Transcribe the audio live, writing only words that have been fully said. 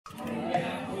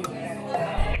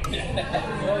This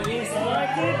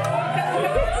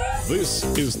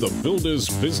is the Builders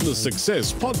Business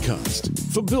Success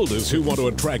Podcast for builders who want to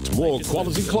attract more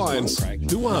quality clients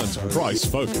who aren't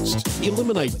price-focused,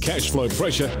 eliminate cash flow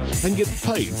pressure, and get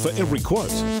paid for every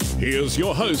quote. Here's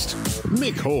your host,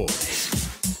 Mick Hawes.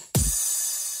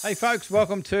 Hey folks,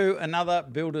 welcome to another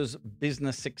Builders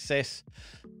Business Success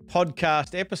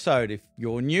Podcast episode. If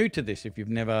you're new to this, if you've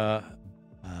never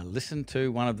listened to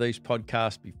one of these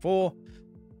podcasts before,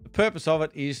 the purpose of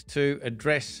it is to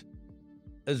address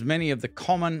as many of the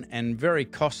common and very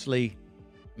costly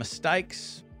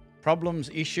mistakes, problems,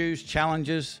 issues,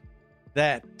 challenges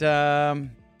that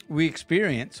we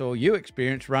experience or you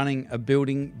experience running a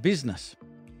building business.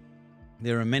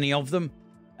 There are many of them,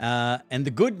 and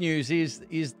the good news is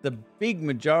the big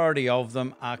majority of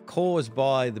them are caused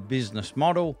by the business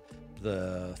model,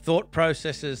 the thought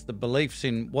processes, the beliefs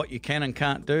in what you can and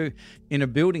can't do in a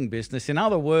building business. In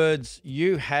other words,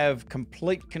 you have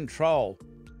complete control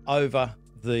over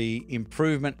the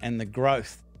improvement and the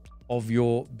growth of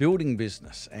your building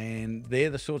business. And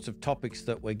they're the sorts of topics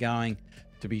that we're going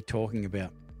to be talking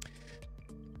about.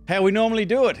 How we normally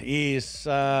do it is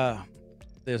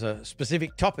there's a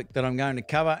specific topic that I'm going to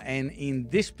cover. And in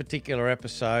this particular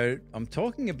episode, I'm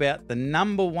talking about the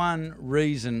number one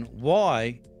reason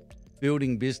why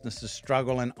building businesses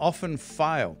struggle and often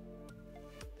fail.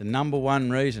 The number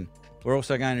one reason. We're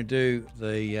also going to do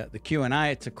the Q&A.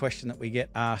 It's a question that we get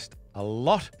asked a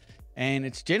lot, and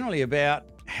it's generally about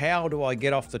how do I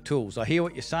get off the tools? I hear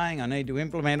what you're saying. I need to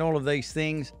implement all of these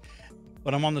things,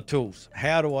 but I'm on the tools.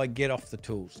 How do I get off the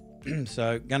tools?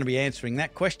 So going to be answering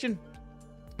that question,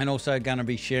 and also going to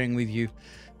be sharing with you,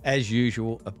 as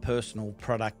usual, a personal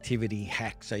productivity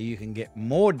hack so you can get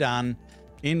more done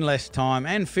in less time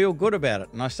and feel good about it.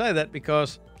 And I say that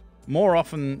because more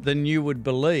often than you would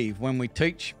believe, when we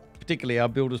teach, particularly our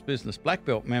Builders Business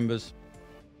Blackbelt members,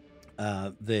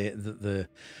 the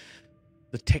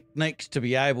techniques to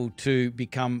be able to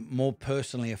become more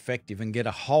personally effective and get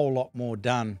a whole lot more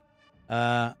done,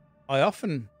 I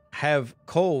often have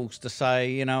calls to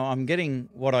say, you know, I'm getting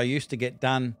what I used to get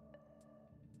done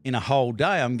in a whole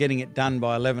day. I'm getting it done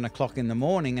by 11 o'clock in the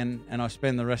morning, and I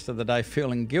spend the rest of the day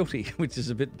feeling guilty, which is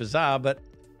a bit bizarre, but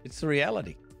it's the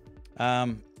reality.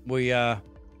 We are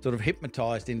sort of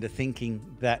hypnotized into thinking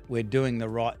that we're doing the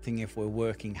right thing if we're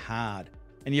working hard.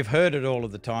 And you've heard it all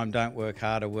of the time, don't work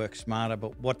harder, work smarter,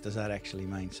 but what does that actually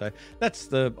mean? So that's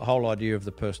the whole idea of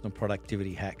the personal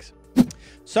productivity hacks.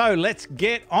 So let's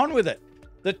get on with it.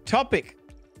 The topic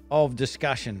of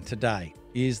discussion today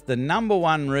is the number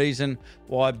one reason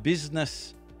why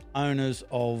business owners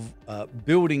of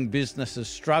building businesses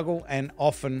struggle and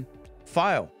often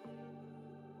fail.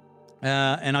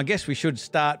 And I guess we should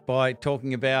start by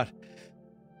talking about,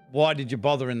 why did you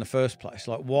bother in the first place?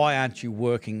 Like, why aren't you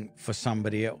working for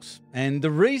somebody else? And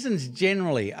the reasons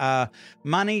generally are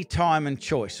money, time, and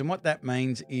choice. And what that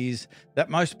means is that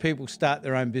most people start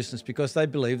their own business because they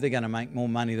believe they're going to make more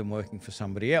money than working for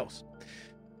somebody else.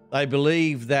 They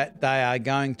believe that they are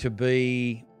going to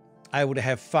be able to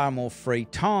have far more free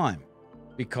time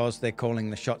because they're calling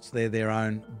the shots, they're their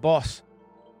own boss.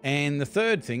 And the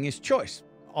third thing is choice.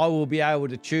 I will be able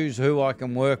to choose who I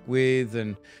can work with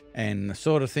and the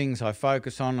sort of things I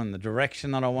focus on and the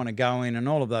direction that I want to go in and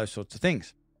all of those sorts of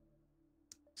things.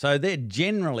 So they're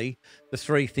generally the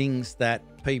three things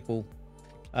that people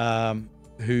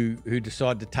who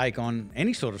decide to take on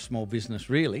any sort of small business,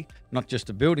 really, not just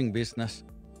a building business,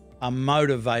 are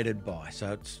motivated by.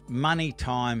 So it's money,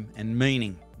 time, and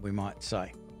meaning, we might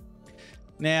say.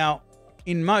 Now,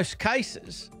 in most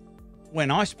cases, when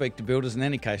I speak to builders, in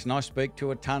any case, and I speak to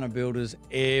a ton of builders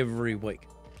every week,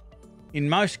 in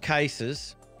most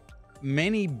cases,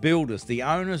 many builders, the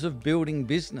owners of building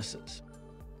businesses,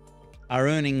 are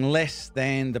earning less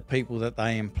than the people that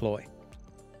they employ.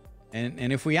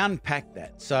 And if we unpack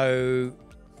that, so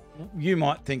you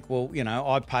might think, well, you know,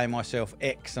 I pay myself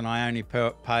X and I only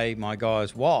pay my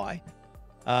guys Y,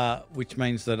 which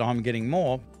means that I'm getting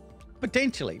more.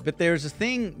 Potentially, but there is a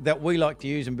thing that we like to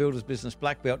use in Builders Business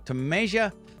Blackbelt to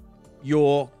measure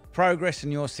your progress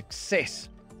and your success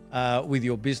with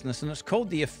your business, and it's called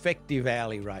the effective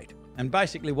hourly rate. And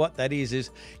basically what that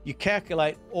is you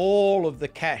calculate all of the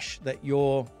cash that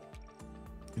your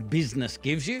business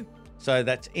gives you. So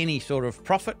that's any sort of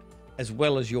profit as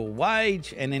well as your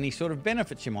wage and any sort of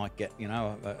benefits you might get, you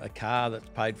know, a car that's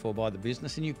paid for by the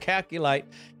business, and you calculate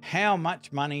how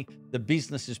much money the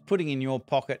business is putting in your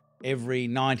pocket every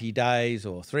 90 days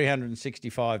or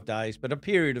 365 days, but a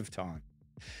period of time.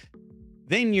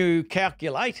 Then you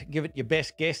calculate, give it your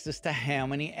best guess as to how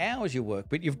many hours you work,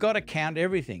 but you've got to count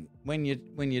everything. When you're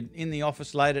in the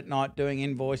office late at night doing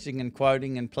invoicing and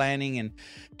quoting and planning and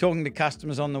talking to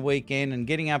customers on the weekend and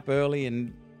getting up early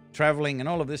and traveling and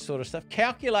all of this sort of stuff,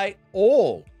 calculate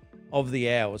all of the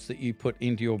hours that you put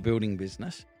into your building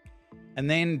business and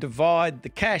then divide the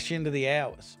cash into the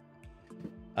hours,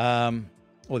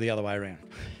 or the other way around.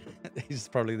 This is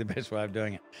probably the best way of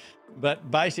doing it.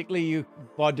 But basically,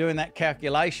 by doing that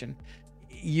calculation,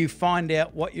 you find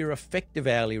out what your effective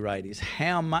hourly rate is,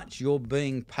 how much you're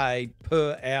being paid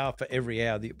per hour for every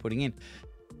hour that you're putting in.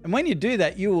 And when you do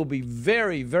that, you will be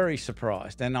very, very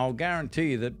surprised. And I'll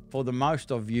guarantee you that for the most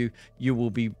of you, you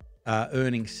will be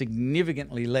earning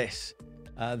significantly less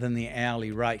than the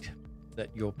hourly rate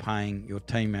that you're paying your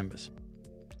team members.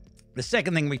 The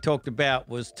second thing we talked about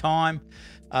was time.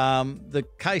 The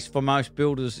case for most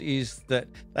builders is that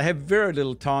they have very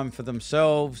little time for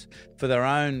themselves, for their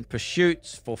own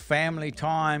pursuits, for family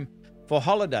time, for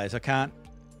holidays. I can't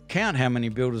count how many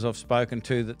builders I've spoken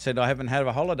to that said, I haven't had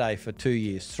a holiday for 2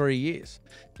 years, 3 years,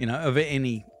 of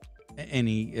any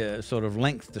sort of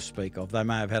length to speak of. They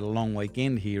may have had a long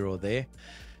weekend here or there,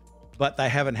 but they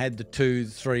haven't had the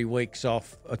 2-3 weeks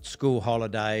off at school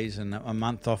holidays and a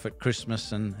month off at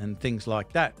Christmas and things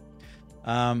like that,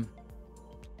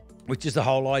 which is the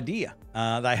whole idea.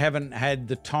 They haven't had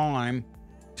the time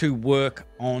to work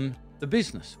on the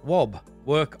business.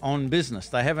 Work on business.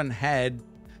 They haven't had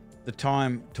the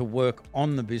time to work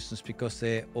on the business because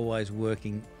they're always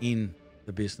working in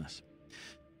the business.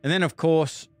 And then, of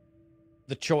course,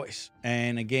 the choice.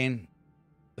 And again,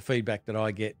 the feedback that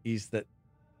I get is that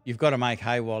you've got to make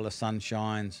hay while the sun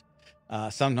shines.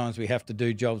 Sometimes we have to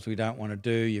do jobs we don't want to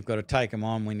do. You've got to take them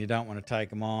on when you don't want to take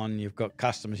them on. You've got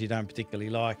customers you don't particularly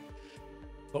like,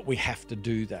 but we have to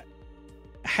do that.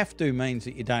 Have to means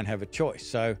that you don't have a choice.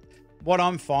 So what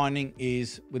I'm finding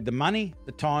is with the money,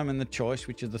 the time and the choice,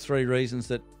 which are the three reasons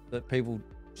that people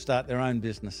start their own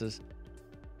businesses,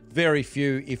 very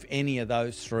few, if any of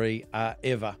those three are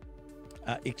ever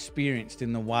experienced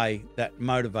in the way that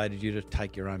motivated you to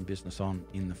take your own business on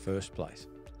in the first place.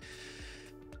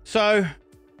 So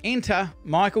enter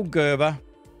Michael Gerber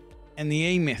and the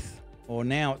E-Myth, or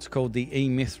now it's called the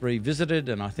E-Myth Revisited,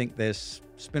 and I think there's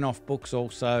spin-off books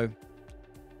also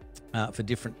for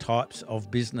different types of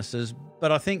businesses.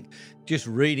 But I think just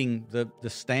reading the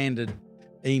standard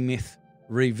E-Myth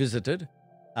Revisited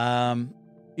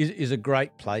is a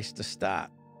great place to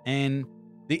start. And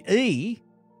the E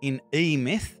in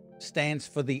E-Myth stands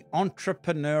for the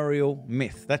entrepreneurial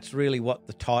myth. That's really what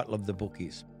the title of the book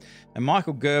is. And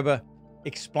Michael Gerber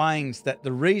explains that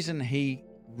the reason he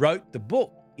wrote the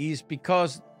book is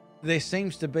because there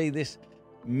seems to be this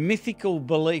mythical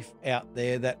belief out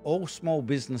there that all small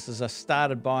businesses are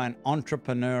started by an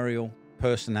entrepreneurial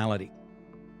personality.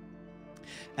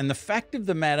 And the fact of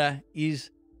the matter is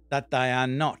that they are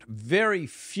not. Very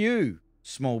few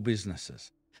small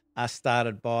businesses are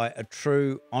started by a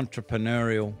true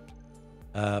entrepreneurial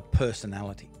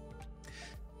personality.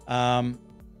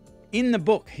 In the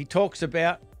book, he talks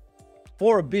about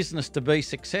for a business to be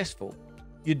successful,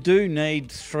 you do need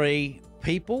 3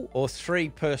 people or 3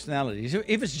 personalities.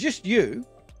 If it's just you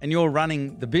and you're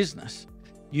running the business,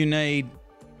 you need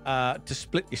to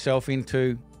split yourself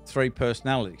into 3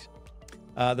 personalities.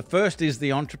 The first is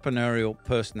the entrepreneurial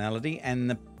personality,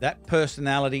 and that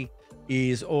personality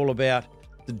is all about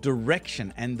the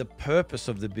direction and the purpose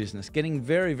of the business, getting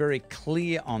very, very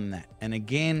clear on that. And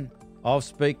again, I'll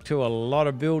speak to a lot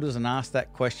of builders and ask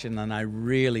that question, and they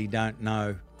really don't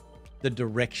know the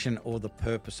direction or the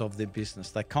purpose of their business.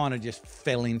 They kind of just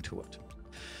fell into it.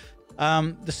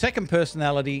 The second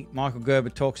personality Michael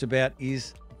Gerber talks about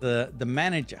is the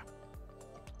manager.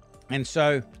 And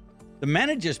so the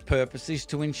manager's purpose is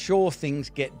to ensure things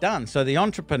get done. So the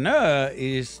entrepreneur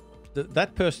is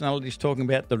that personality is talking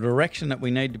about the direction that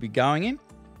we need to be going in.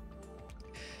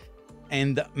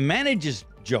 And the manager's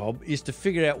job is to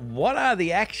figure out what are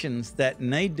the actions that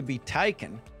need to be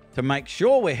taken to make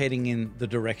sure we're heading in the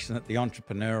direction that the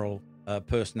entrepreneurial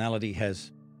personality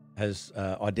has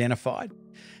identified,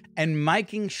 and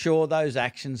making sure those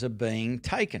actions are being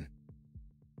taken.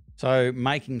 So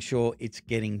making sure it's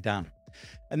getting done.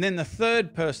 And then the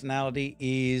third personality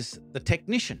is the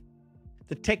technician.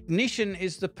 The technician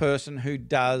is the person who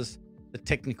does the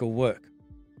technical work.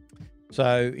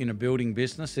 So in a building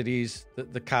business, it is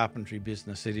the carpentry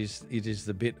business. It is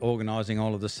the bit organising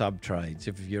all of the sub-trades.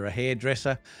 If you're a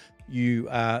hairdresser, you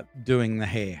are doing the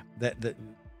hair, that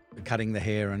cutting the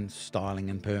hair and styling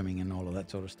and perming and all of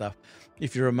that sort of stuff.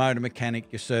 If you're a motor mechanic,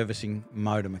 you're servicing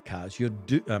motor cars.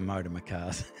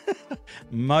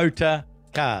 Motor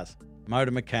cars.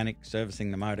 motor mechanic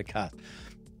servicing the motor car.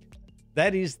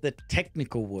 That is the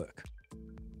technical work.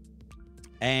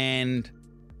 And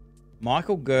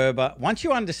Michael Gerber, once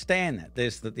you understand that,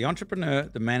 there's the entrepreneur,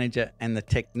 the manager, and the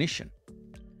technician.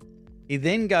 He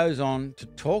then goes on to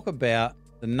talk about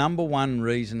the number one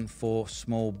reason for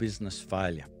small business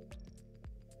failure.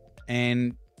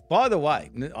 And by the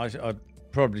way, I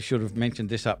probably should have mentioned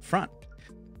this up front.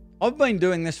 I've been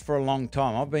doing this for a long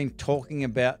time. I've been talking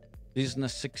about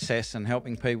business success and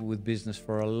helping people with business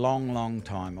for a long, long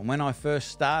time. And when I first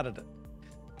started it,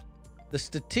 the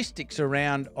statistics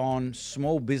around on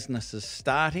small businesses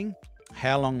starting,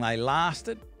 how long they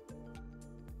lasted,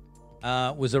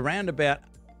 was around about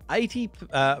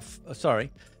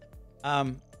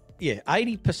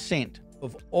 80%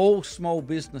 of all small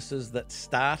businesses that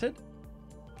started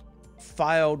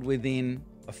failed within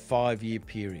a 5-year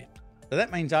period. So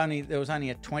that means there was only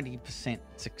a 20%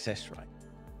 success rate.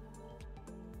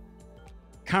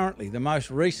 Currently, the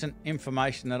most recent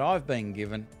information that I've been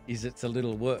given is it's a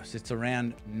little worse. It's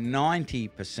around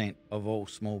 90% of all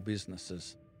small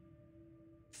businesses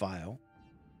fail,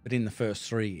 but in the first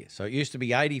 3 years. So it used to be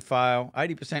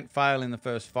 80% fail in the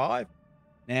first 5.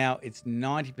 Now it's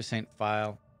 90%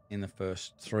 fail in the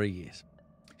first 3 years.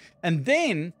 And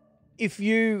then if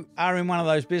you are in one of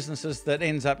those businesses that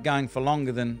ends up going for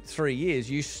longer than 3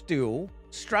 years, you're still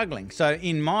struggling. So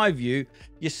in my view,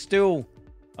 you're still,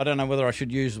 I don't know whether I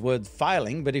should use the word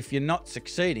failing, but if you're not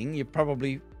succeeding, you're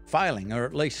probably failing or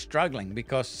at least struggling,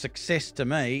 because success to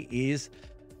me is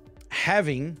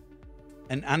having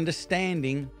and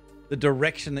understanding the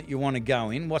direction that you want to go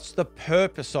in. What's the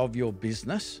purpose of your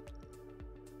business?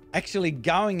 Actually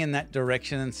going in that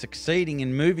direction and succeeding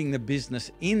in moving the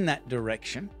business in that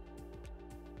direction,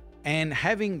 and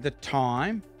having the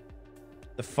time,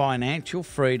 the financial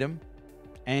freedom,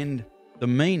 and the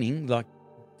meaning, like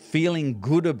feeling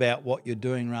good about what you're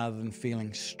doing rather than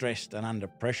feeling stressed and under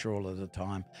pressure all of the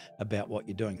time about what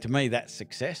you're doing. To me, that's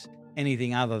success.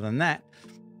 Anything other than that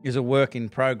is a work in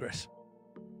progress.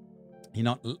 You're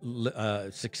not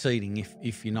succeeding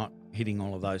if you're not hitting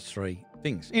all of those three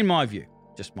things, in my view,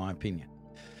 just my opinion.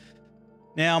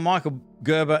 Now, Michael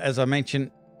Gerber, as I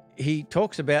mentioned, he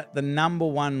talks about the number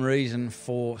one reason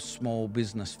for small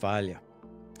business failure.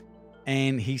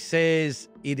 And he says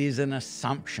it is an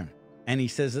assumption. And he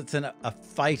says it's a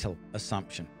fatal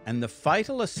assumption. And the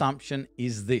fatal assumption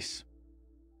is this: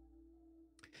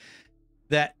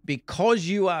 that because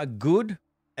you are good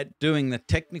at doing the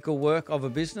technical work of a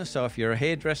business, so if you're a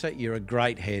hairdresser, you're a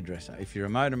great hairdresser. If you're a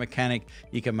motor mechanic,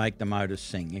 you can make the motors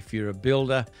sing. If you're a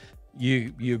builder,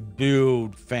 you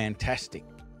build fantastic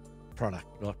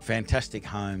product, like fantastic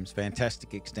homes,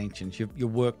 fantastic extensions. Your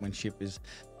workmanship is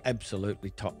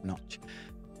absolutely top notch.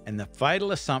 And the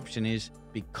fatal assumption is,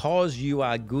 because you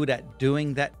are good at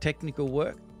doing that technical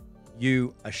work,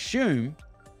 you assume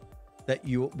that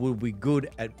you will be good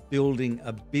at building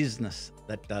a business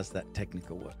that does that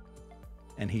technical work.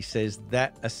 And he says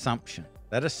that assumption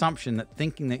that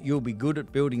thinking that you'll be good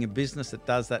at building a business that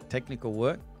does that technical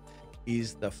work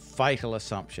is the fatal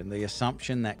assumption, the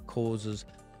assumption that causes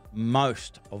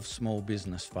most of small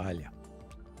business failure.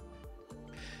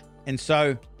 And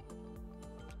so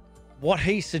what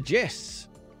he suggests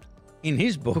in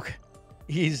his book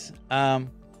is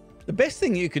the best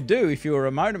thing you could do if you were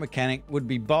a motor mechanic would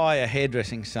be buy a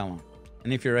hairdressing salon.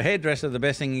 And if you're a hairdresser, the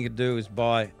best thing you could do is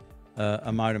buy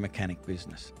a motor mechanic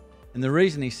business. And the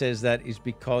reason he says that is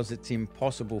because it's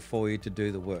impossible for you to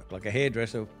do the work. Like a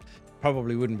hairdresser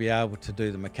probably wouldn't be able to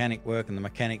do the mechanic work, and the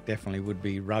mechanic definitely would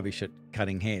be rubbish at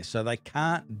cutting hair. So they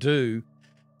can't do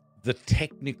the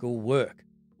technical work,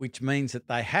 which means that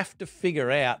they have to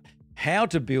figure out how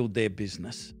to build their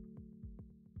business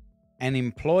and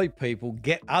employ people,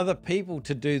 get other people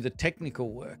to do the technical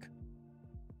work.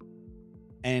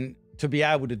 And to be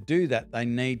able to do that, they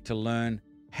need to learn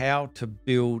how to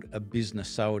build a business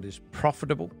so it is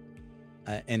profitable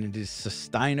and it is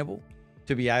sustainable,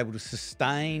 to be able to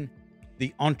sustain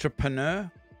the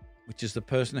entrepreneur, which is the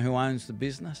person who owns the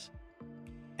business,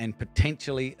 and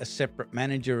potentially a separate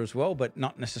manager as well, but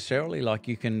not necessarily. Like,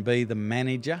 you can be the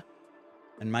manager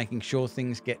and making sure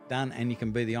things get done, and you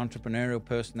can be the entrepreneurial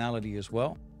personality as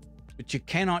well. But you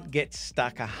cannot get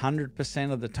stuck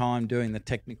 100% of the time doing the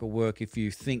technical work if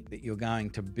you think that you're going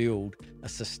to build a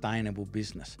sustainable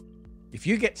business. If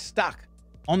you get stuck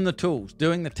on the tools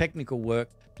doing the technical work,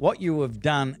 what you have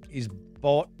done is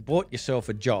bought yourself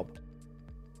a job.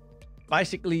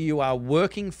 Basically, you are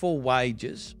working for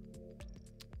wages,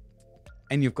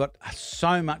 and you've got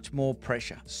so much more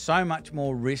pressure, so much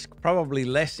more risk, probably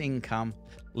less income,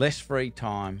 less free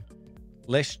time,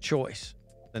 less choice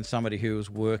than somebody who is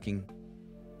working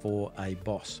for a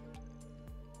boss.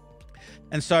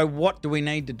 And so what do we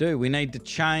need to do? We need to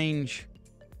change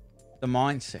the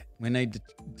mindset. We need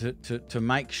to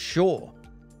make sure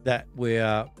that we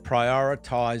are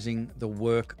prioritizing the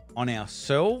work on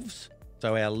ourselves,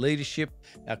 so our leadership,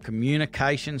 our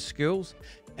communication skills,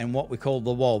 and what we call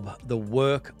the WOB, the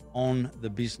work on the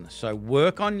business. So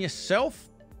work on yourself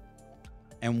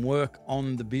and work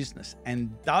on the business.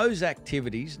 And those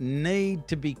activities need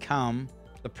to become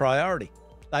the priority.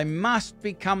 They must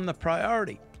become the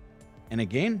priority. And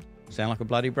again, sound like a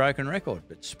bloody broken record,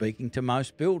 but speaking to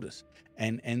most builders.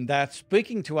 And they're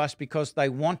speaking to us because they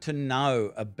want to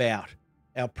know about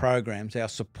our programs, our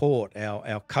support,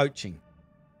 our coaching,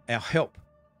 our help.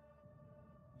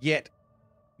 Yet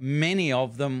many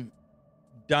of them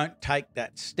don't take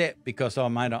that step because, oh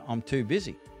mate, I'm too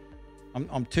busy.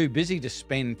 I'm too busy to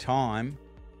spend time,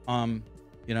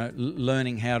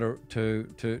 learning how to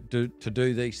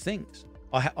do these things.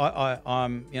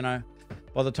 I'm,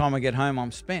 by the time I get home,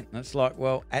 I'm spent. And it's like,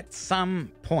 well, at some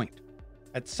point,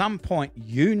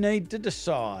 you need to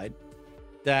decide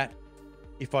that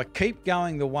if I keep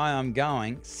going the way I'm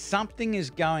going, something is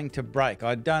going to break.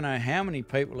 I don't know how many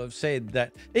people have said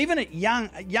that even at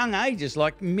young ages,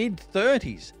 like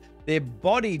mid-30s, their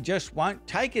body just won't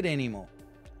take it anymore.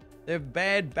 They have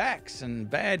bad backs and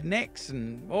bad necks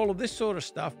and all of this sort of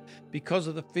stuff because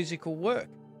of the physical work.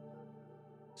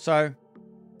 So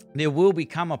there will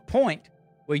become a point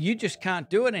where you just can't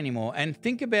do it anymore. And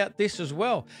think about this as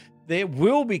well. There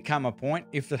will become a point,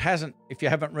 if you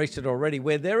haven't reached it already,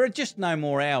 where there are just no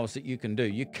more hours that you can do.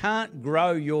 You can't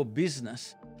grow your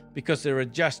business because there are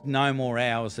just no more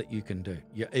hours that you can do.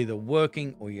 You're either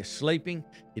working or you're sleeping.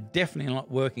 You're definitely not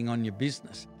working on your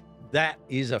business. That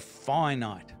is a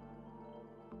finite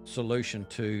solution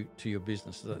to your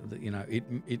business.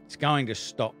 It's going to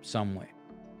stop somewhere.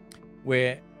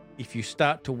 Where if you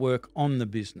start to work on the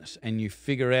business and you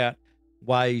figure out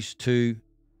ways to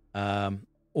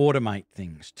automate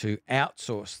things, to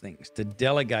outsource things, to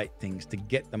delegate things, to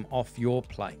get them off your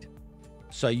plate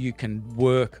so you can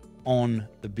work on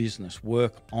the business,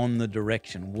 work on the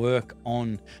direction, work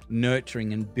on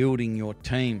nurturing and building your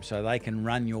team so they can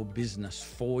run your business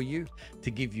for you, to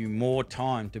give you more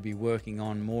time to be working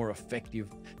on more effective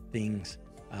things,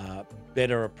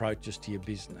 better approaches to your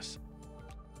business,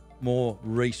 more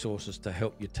resources to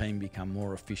help your team become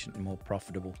more efficient and more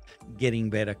profitable, getting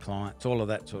better clients, all of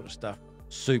that sort of stuff.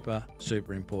 Super,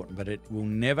 super important, but it will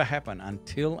never happen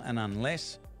until and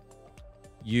unless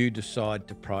you decide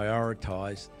to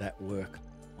prioritize that work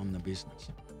on the business.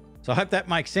 So I hope that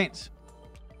makes sense.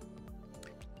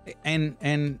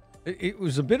 And it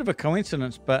was a bit of a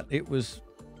coincidence, but it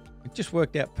just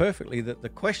worked out perfectly that the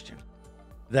question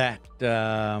that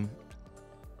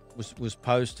was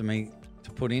posed to me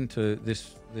to put into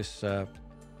this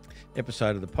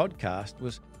episode of the podcast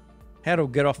was how to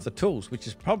get off the tools, which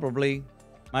is probably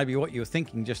maybe what you were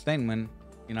thinking just then when,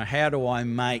 how do I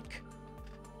make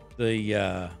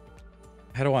the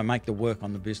work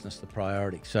on the business the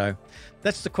priority? So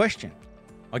that's the question.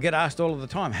 I get asked all of the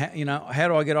time, how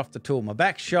do I get off the tool? My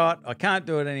back's shot. I can't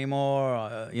do it anymore.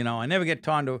 I never get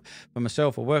time for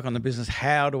myself or work on the business.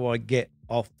 How do I get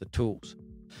off the tools?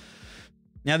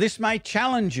 Now, this may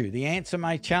challenge you. The answer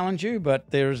may challenge you,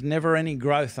 but there is never any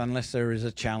growth unless there is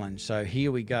a challenge. So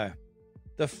here we go.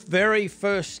 The very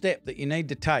first step that you need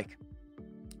to take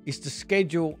is to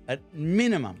schedule at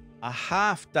minimum a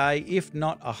half day, if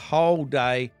not a whole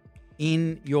day,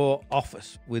 in your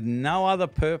office with no other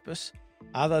purpose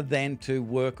other than to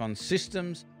work on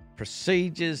systems,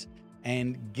 procedures,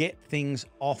 and get things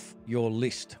off your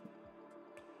list.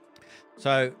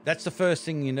 So that's the first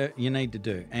thing you need to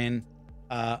do. And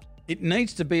it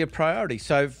needs to be a priority.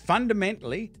 So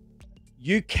fundamentally,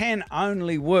 you can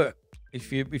only work,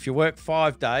 if you work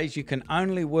 5 days, you can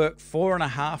only work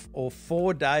 4.5 or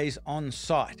 4 days on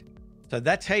site. So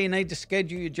that's how you need to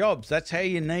schedule your jobs. That's how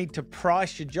you need to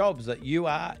price your jobs, that you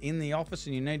are in the office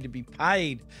and you need to be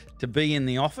paid to be in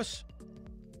the office.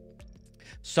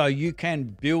 So you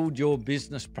can build your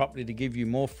business properly to give you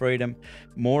more freedom,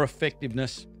 more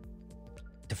effectiveness,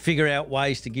 to figure out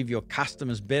ways to give your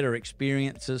customers better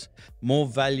experiences, more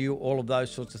value, all of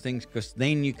those sorts of things, because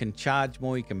then you can charge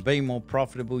more, you can be more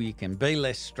profitable, you can be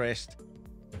less stressed,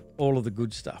 all of the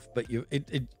good stuff. But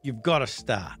you've got to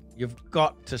start. You've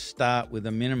got to start with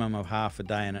a minimum of half a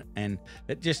day in it, and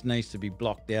it just needs to be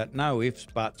blocked out. No ifs,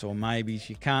 buts, or maybes.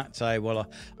 You can't say,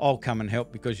 well, I'll come and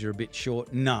help because you're a bit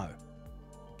short. No.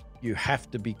 You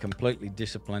have to be completely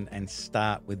disciplined and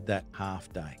start with that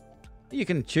half day. You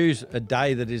can choose a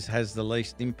day that has the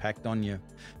least impact on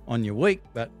your week,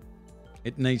 but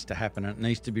it needs to happen. It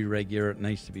needs to be regular. It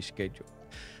needs to be scheduled.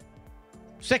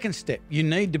 Second step, you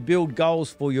need to build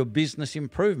goals for your business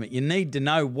improvement. You need to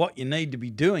know what you need to be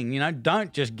doing.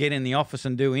 Don't just get in the office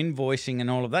and do invoicing and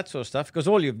all of that sort of stuff, because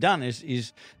all you've done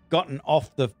is gotten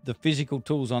off the physical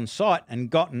tools on site and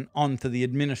gotten onto the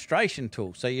administration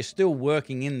tools. So you're still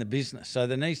working in the business. So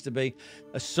there needs to be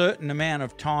a certain amount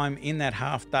of time in that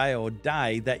half day or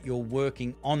day that you're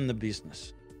working on the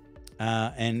business.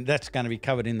 And that's going to be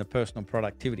covered in the personal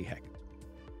productivity hack.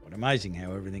 Quite amazing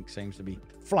how everything seems to be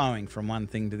flowing from one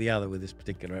thing to the other with this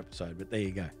particular episode, but there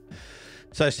you go.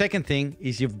 So second thing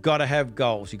is you've got to have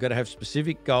goals. You've got to have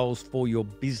specific goals for your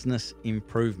business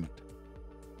improvement.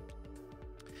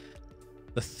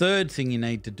 The third thing you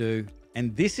need to do,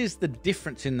 and this is the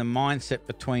difference in the mindset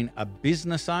between a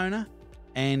business owner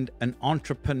and an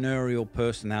entrepreneurial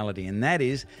personality, and that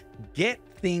is get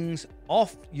things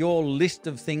off your list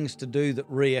of things to do that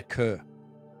reoccur.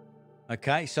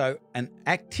 Okay, so an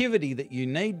activity that you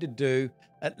need to do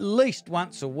at least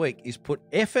once a week is put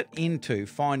effort into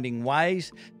finding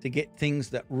ways to get things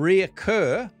that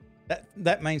reoccur.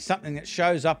 That means something that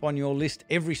shows up on your list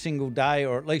every single day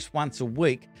or at least once a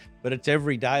week, but it's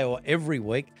every day or every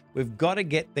week. We've got to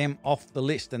get them off the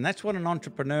list. And that's what an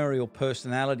entrepreneurial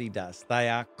personality does. They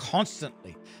are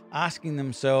constantly asking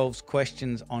themselves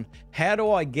questions on how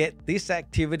do I get this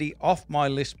activity off my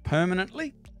list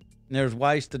permanently? And there's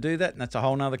ways to do that, and that's a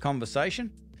whole nother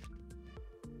conversation.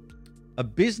 A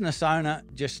business owner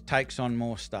just takes on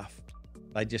more stuff.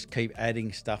 They just keep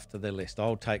adding stuff to their list.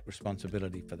 I'll take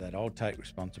responsibility for that. I'll take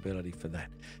responsibility for that.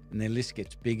 And their list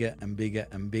gets bigger and bigger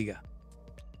and bigger.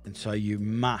 And so you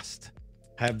must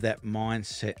have that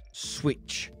mindset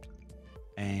switch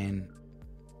and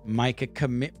make a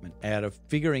commitment out of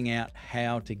figuring out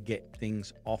how to get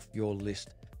things off your list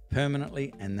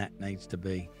permanently, and that needs to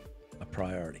be a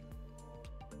priority.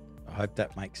 I hope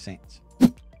that makes sense.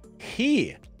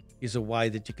 Here is a way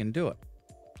that you can do it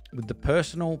with the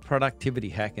personal productivity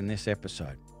hack in this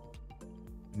episode.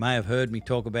 You may have heard me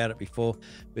talk about it before,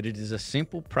 but it is a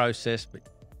simple process but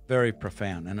very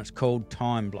profound, and it's called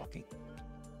time blocking.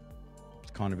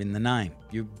 It's kind of in the name.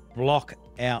 You block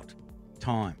out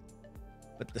time.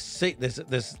 But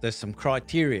there's some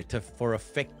criteria for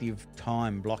effective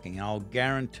time blocking. And I'll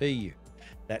guarantee you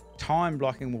that time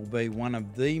blocking will be one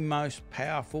of the most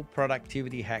powerful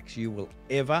productivity hacks you will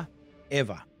ever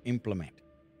implement.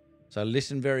 So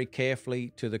listen very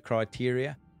carefully to the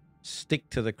criteria, stick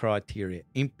to the criteria,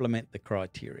 implement the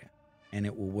criteria, and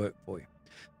it will work for you.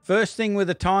 First thing with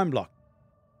a time block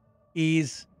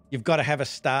is you've got to have a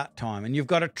start time, and you've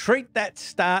got to treat that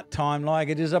start time like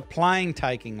it is a plane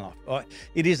taking off. Right?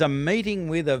 It is a meeting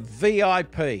with a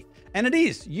VIP. And it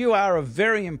is. You are a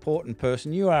very important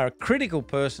person. You are a critical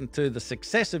person to the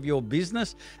success of your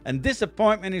business, and this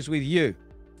appointment is with you.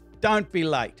 Don't be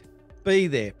late. Be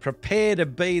there. Prepare to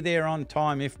be there on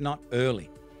time, if not early,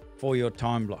 for your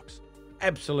time blocks.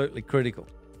 Absolutely critical.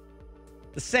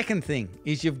 The second thing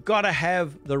is you've got to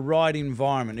have the right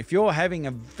environment. If you're having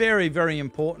a very, very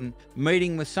important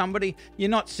meeting with somebody, you're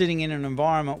not sitting in an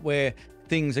environment where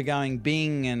things are going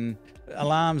bing and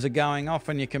alarms are going off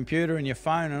on your computer and your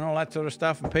phone and all that sort of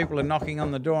stuff, and people are knocking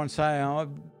on the door and saying,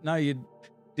 oh, no, you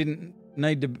didn't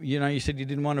need to, you said you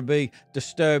didn't want to be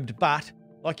disturbed, but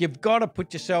like you've got to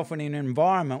put yourself in an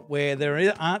environment where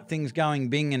there aren't things going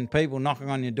bing and people knocking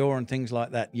on your door and things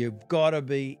like that. You've got to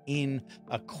be in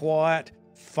a quiet,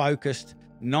 focused,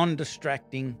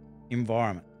 non-distracting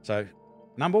environment. So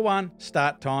number one,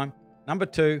 start time. Number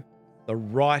two, the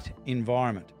right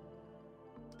environment.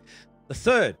 The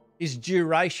third is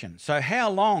duration. So how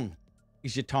long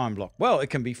is your time block? Well,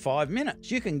 it can be 5 minutes.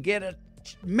 You can get a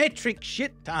metric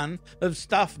shit ton of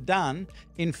stuff done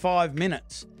in 5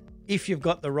 minutes if you've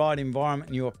got the right environment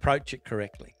and you approach it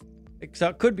correctly. So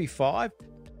it could be 5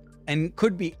 and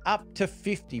could be up to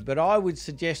 50, but I would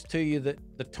suggest to you that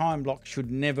the time block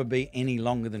should never be any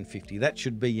longer than 50. That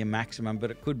should be your maximum, but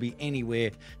it could be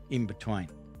anywhere in between.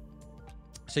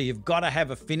 So you've got to have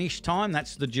a finish time.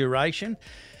 That's the duration.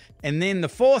 And then the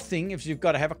fourth thing is you've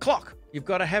got to have a clock. You've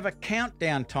got to have a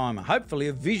countdown timer, hopefully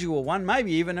a visual one,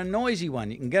 maybe even a noisy one.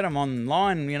 You can get them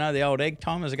online, the old egg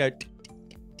timers that go tick, tick,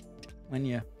 tick, tick, tick, when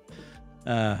you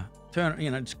turn.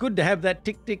 It's good to have that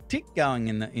tick, tick, tick going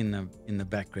in the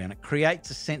background. It creates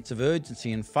a sense of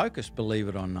urgency and focus, believe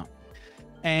it or not.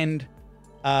 And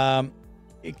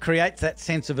it creates that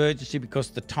sense of urgency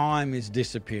because the time is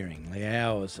disappearing. The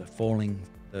hours are falling.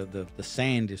 The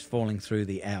sand is falling through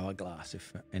the hourglass,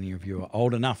 if any of you are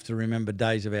old enough to remember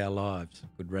Days of Our Lives.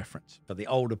 Good reference for the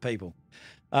older people.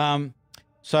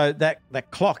 So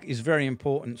that clock is very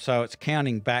important. So it's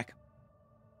counting back.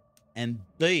 And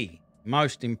the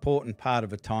most important part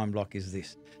of a time block is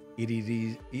this.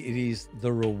 It is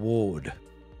the reward.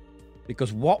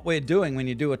 Because what we're doing when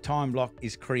you do a time block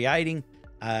is creating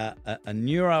a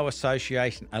neuro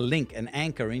association, a link, an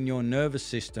anchor in your nervous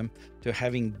system to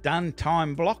having done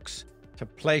time blocks to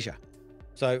pleasure.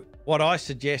 So what I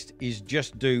suggest is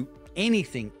just do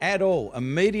anything at all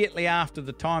immediately after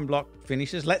the time block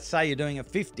finishes. Let's say you're doing a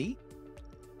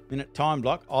 50-minute time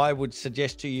block. I would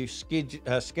suggest to you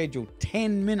schedule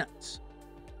 10 minutes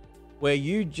where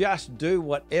you just do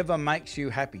whatever makes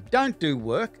you happy. Don't do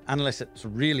work unless it's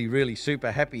really, really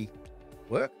super happy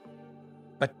work.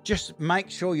 But just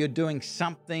make sure you're doing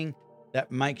something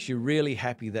that makes you really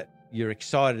happy, that you're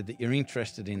excited, that you're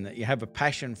interested in, that you have a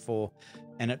passion for,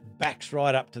 and it backs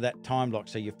right up to that time block.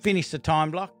 So you finish the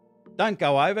time block, don't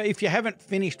go over. If you haven't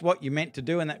finished what you meant to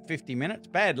do in that 50 minutes,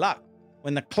 bad luck.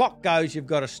 When the clock goes, you've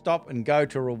got to stop and go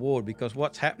to reward, because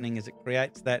what's happening is it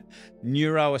creates that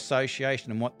neuro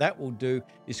association. And what that will do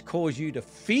is cause you to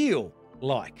feel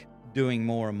like doing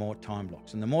more and more time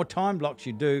blocks. And the more time blocks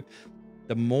you do,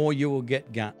 the more you will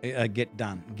get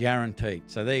done, guaranteed.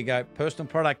 So there you go. Personal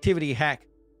productivity hack,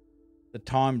 the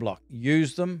time block.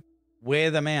 Use them,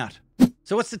 wear them out.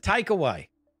 So what's the takeaway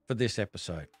for this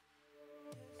episode?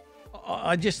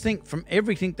 I just think from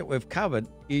everything that we've covered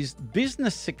is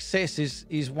business success is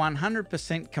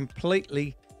 100%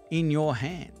 completely in your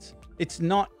hands. It's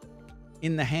not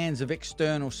in the hands of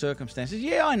external circumstances.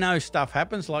 Yeah, I know stuff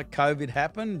happens, like COVID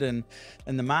happened and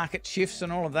the market shifts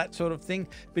and all of that sort of thing.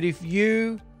 But if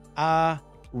you are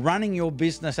running your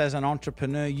business as an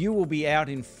entrepreneur, you will be out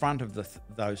in front of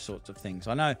those sorts of things.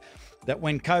 I know that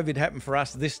when COVID happened for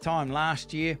us this time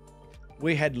last year,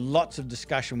 we had lots of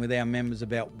discussion with our members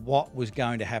about what was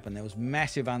going to happen. There was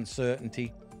massive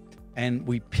uncertainty, and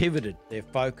we pivoted their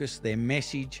focus, their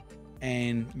message,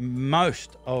 and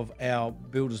most of our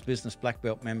Builders Business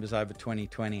Blackbelt members over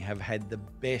 2020 have had the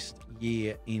best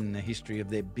year in the history of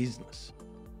their business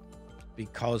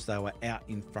because they were out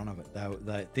in front of it.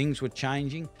 Things were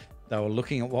changing. They were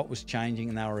looking at what was changing,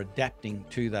 and they were adapting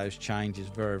to those changes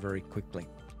very, very quickly.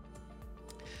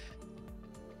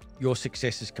 Your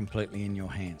success is completely in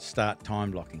your hands. Start time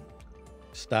blocking.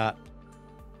 Start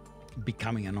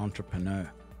becoming an entrepreneur.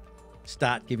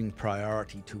 Start giving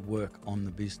priority to work on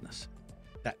the business.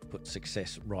 That puts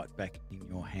success right back in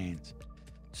your hands.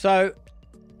 So,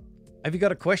 have you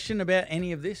got a question about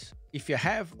any of this? If you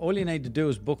have, all you need to do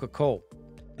is book a call.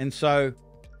 And so,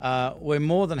 we're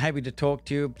more than happy to talk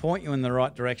to you, point you in the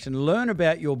right direction, learn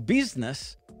about your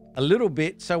business a little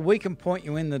bit so we can point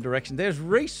you in the direction. There's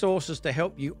resources to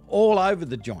help you all over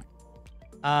the joint.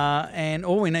 And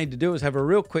all we need to do is have a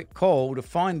real quick call to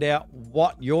find out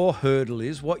what your hurdle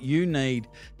is, what you need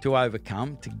to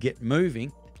overcome to get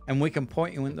moving, and we can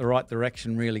point you in the right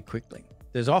direction really quickly.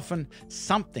 There's often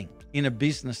something in a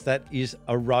business that is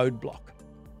a roadblock.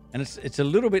 And it's a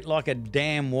little bit like a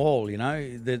dam wall, you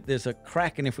know. There's a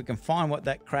crack, and if we can find what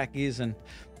that crack is and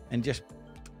just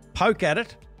poke at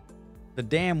it, the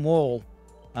dam wall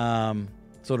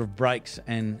sort of breaks,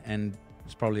 and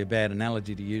it's probably a bad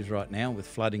analogy to use right now with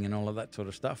flooding and all of that sort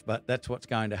of stuff, but that's what's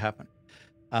going to happen.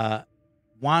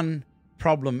 One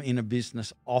problem in a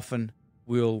business often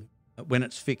will, when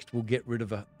it's fixed, will get rid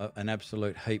of an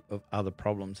absolute heap of other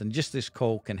problems. And just this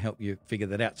call can help you figure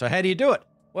that out. So how do you do it?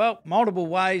 Well, multiple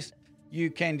ways. You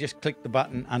can just click the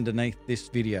button underneath this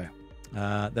video.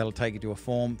 That'll take you to a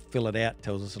form, fill it out,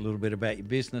 tells us a little bit about your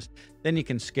business. Then you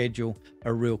can schedule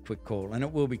a real quick call, and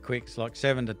it will be quick. It's like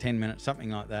 7 to 10 minutes, something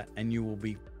like that, and you will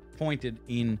be pointed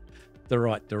in the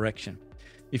right direction.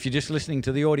 If you're just listening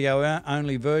to the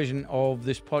audio-only version of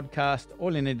this podcast,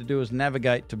 all you need to do is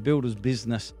navigate to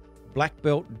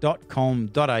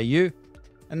buildersbusinessblackbelt.com.au,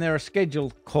 and there are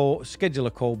schedule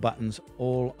a call buttons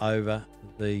all over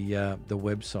the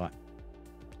website.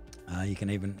 You can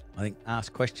even, I think,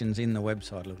 ask questions in the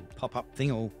website. A little pop-up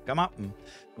thing will come up, and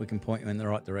we can point you in the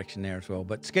right direction there as well.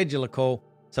 But schedule a call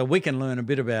so we can learn a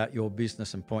bit about your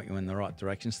business and point you in the right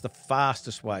direction. It's the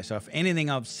fastest way. So if anything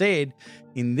I've said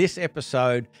in this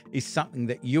episode is something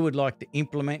that you would like to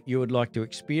implement, you would like to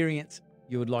experience,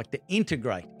 you would like to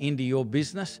integrate into your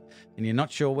business, and you're not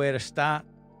sure where to start,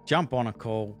 jump on a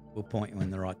call. We'll point you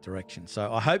in the right direction.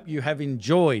 So I hope you have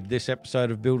enjoyed this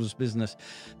episode of Builders Business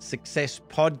Success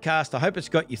Podcast. I hope it's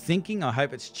got you thinking. I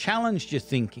hope it's challenged your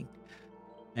thinking.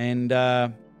 And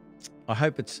I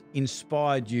hope it's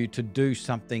inspired you to do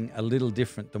something a little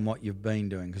different than what you've been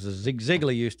doing. Because as Zig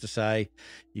Ziglar used to say,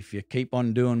 if you keep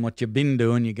on doing what you've been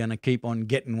doing, you're going to keep on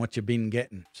getting what you've been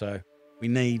getting. So we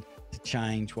need to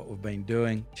change what we've been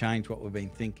doing, change what we've been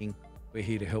thinking. We're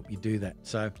here to help you do that.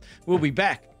 So we'll be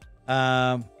back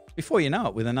before you know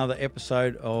it with another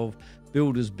episode of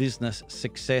Builders Business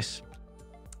Success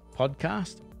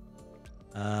podcast.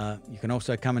 You can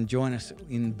also come and join us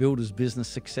in Builders Business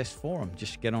Success Forum.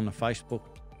 Just get on the Facebook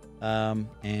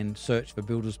and search for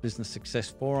Builders Business Success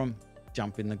Forum.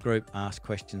 Jump in the group, ask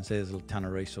questions. There's a ton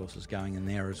of resources going in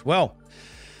there as well.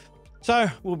 So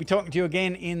we'll be talking to you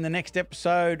again in the next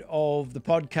episode of the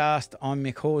podcast. I'm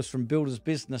Mick Hawes from Builders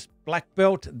Business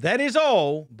Blackbelt. That is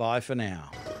all. Bye for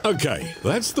now. Okay,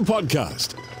 that's the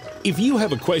podcast. If you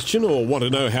have a question or want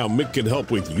to know how Mick can help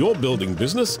with your building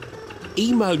business,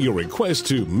 email your request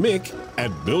to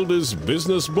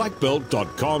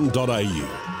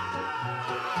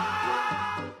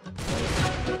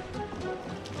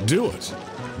mick@buildersbusinessblackbelt.com.au. Do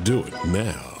it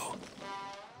now.